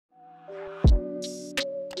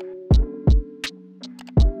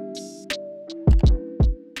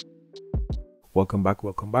Welcome back,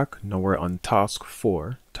 welcome back. Now we're on task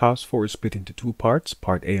 4. Task 4 is split into two parts,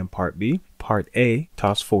 part A and part B. Part A,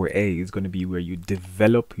 task 4A, is going to be where you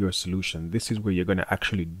develop your solution. This is where you're going to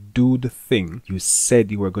actually do the thing you said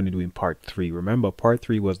you were going to do in part 3. Remember, part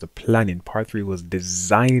 3 was the planning. Part 3 was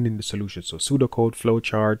designing the solution. So pseudocode,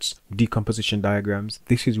 flowcharts, decomposition diagrams.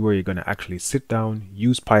 This is where you're going to actually sit down,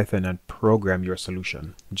 use Python, and program your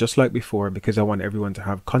solution. Just like before, because I want everyone to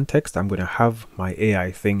have context, I'm going to have my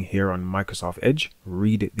AI thing here on Microsoft Edge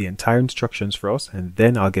read the entire instructions for us, and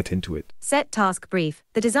then I'll get into it. Set task brief.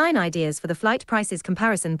 The design ideas for the flight prices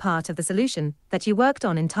comparison part of the solution that you worked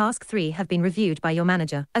on in task 3 have been reviewed by your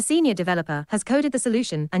manager. A senior developer has coded the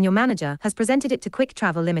solution and your manager has presented it to Quick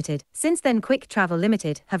Travel Limited. Since then, Quick Travel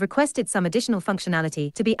Limited have requested some additional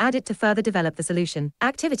functionality to be added to further develop the solution.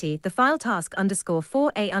 Activity: the file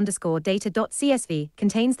task_4a_data.csv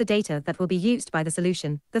contains the data that will be used by the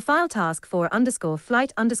solution. The file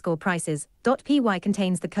task_for_flight_prices.py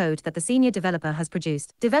contains the code that the senior developer has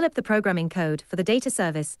produced. Develop the programming code for the data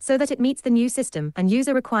service so that it meets the new system and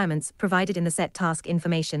user requirements provided in the set task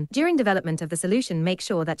information. During development of the solution, make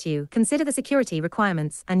sure that you consider the security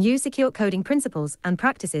requirements and use secure coding principles and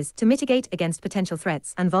practices to mitigate against potential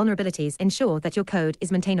threats and vulnerabilities. Ensure that your code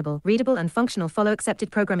is maintainable, readable, and functional. Follow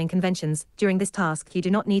accepted programming conventions. During this task, you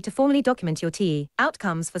do not need to formally document your TE.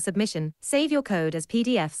 Outcomes for submission: save your code as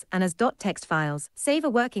PDFs and as .text files. Save a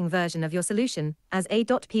working version of your solution as a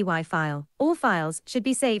 .py file. All files should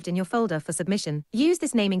be saved in your folder for submission. Use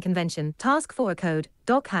this naming convention: task 4 code,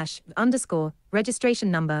 _registration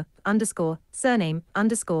number, surname,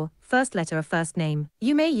 first letter of first name.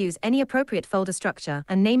 You may use any appropriate folder structure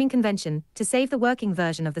and naming convention to save the working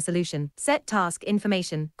version of the solution. Set task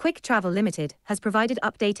information. Quick Travel Limited has provided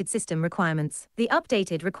updated system requirements. The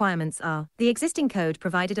updated requirements are: the existing code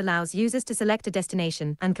provided allows users to select a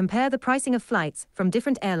destination and compare the pricing of flights from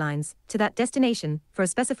different airlines to that destination for a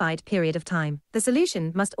specified period of time. The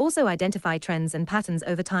solution must also identify trends and patterns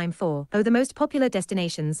over time for the most popular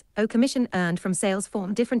destinations, commission earned from sales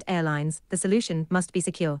from different airlines. The solution must be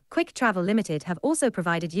secure. Quick Travel Limited have also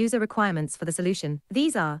provided user requirements for the solution.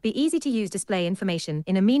 These are: be easy to use, display information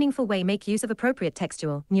in a meaningful way, make use of appropriate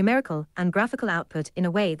textual, numerical, and graphical output in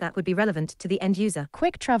a way that would be relevant to the end user.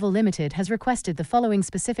 Quick Travel Limited has requested the following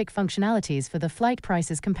specific functionalities for the flight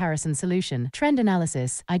prices comparison solution: trend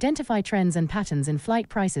analysis, identify trends and patterns in flight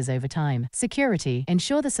prices over time; security,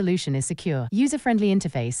 ensure the solution is secure; user-friendly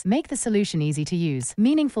interface, make the solution easy to use;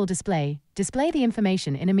 meaningful display the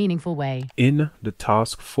information in a meaningful way. In the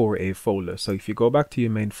task 4A folder, so if you go back to your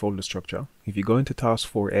main folder structure, if you go into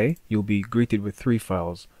task 4A, you'll be greeted with 3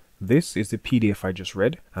 files. This is the PDF I just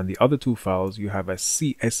read, and the other 2 files, you have a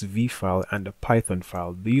CSV file and a Python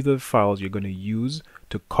file. These are the files you're going to use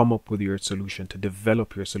to come up with your solution, to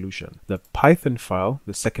develop your solution. The Python file,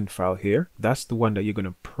 the second file here, that's the one that you're going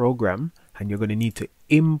to program, and you're going to need to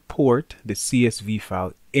import the CSV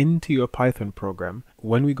file into your Python program.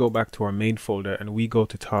 When we go back to our main folder and we go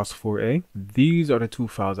to task 4A, these are the 2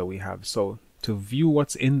 files that we have. So to view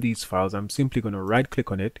what's in these files, I'm simply going to right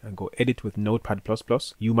click on it and go edit with Notepad++.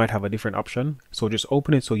 You might have a different option, so just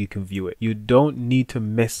open it so you can view it. You don't need to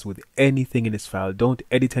mess with anything in this file. Don't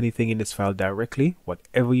edit anything in this file directly.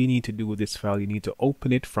 Whatever you need to do with this file, you need to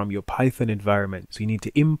open it from your Python environment. So you need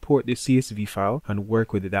to import the CSV file and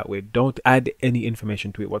work with it that way. Don't add any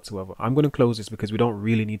information to it whatsoever. I'm going to close this because we don't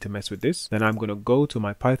really need to mess with this. Then I'm going to go to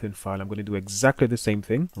my Python file. I'm going to do exactly the same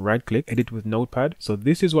thing. Right click, edit with Notepad. So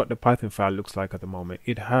this is what the Python file looks like at the moment.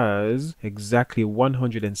 It has exactly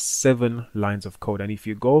 107 lines of code, and if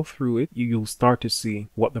you go through it, you'll start to see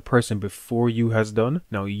what the person before you has done.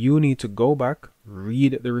 Now you need to go back,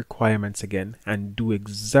 read the requirements again, and do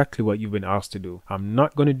exactly what you've been asked to do. I'm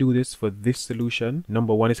not going to do this for this solution.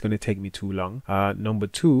 Number one, it's going to take me too long. Number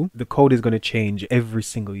two, the code is going to change every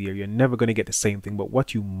single year. You're never going to get the same thing, but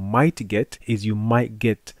what you might get is you might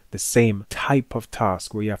get the same type of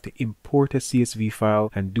task where you have to import a CSV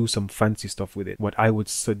file and do some fancy stuff with it. What I would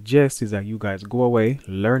suggest is that you guys go away,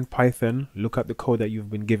 learn Python, look at the code that you've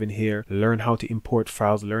been given here, learn how to import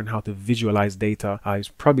files, learn how to visualize data. It's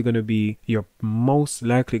probably going to be, you're most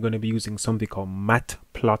likely going to be using something called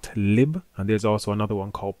Matplotlib, and there's also another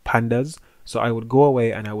one called Pandas. So I would go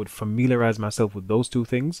away and I would familiarize myself with those 2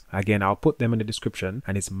 things. Again, I'll put them in the description,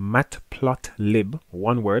 and it's Matplotlib,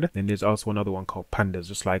 one word. Then there's also another one called Pandas,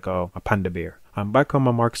 just like a panda bear. I'm back on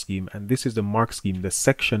my mark scheme, and this is the mark scheme, the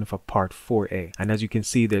section for part 4a. And as you can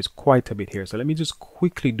see, there's quite a bit here. So let me just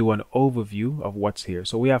quickly do an overview of what's here.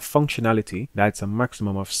 So we have functionality, that's a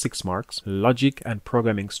maximum of 6 marks. Logic and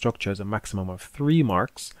programming structures, a maximum of 3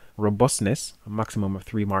 marks. Robustness, a maximum of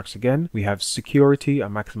 3 marks again. We have security, a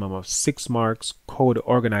maximum of 6 marks. Code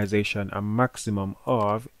organization, a maximum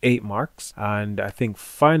of 8 marks. And I think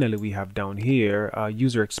finally we have down here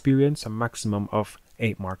user experience, a maximum of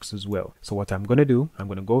 8 marks as well. So what I'm going to do, I'm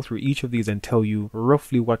going to go through each of these and tell you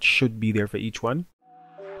roughly what should be there for each one.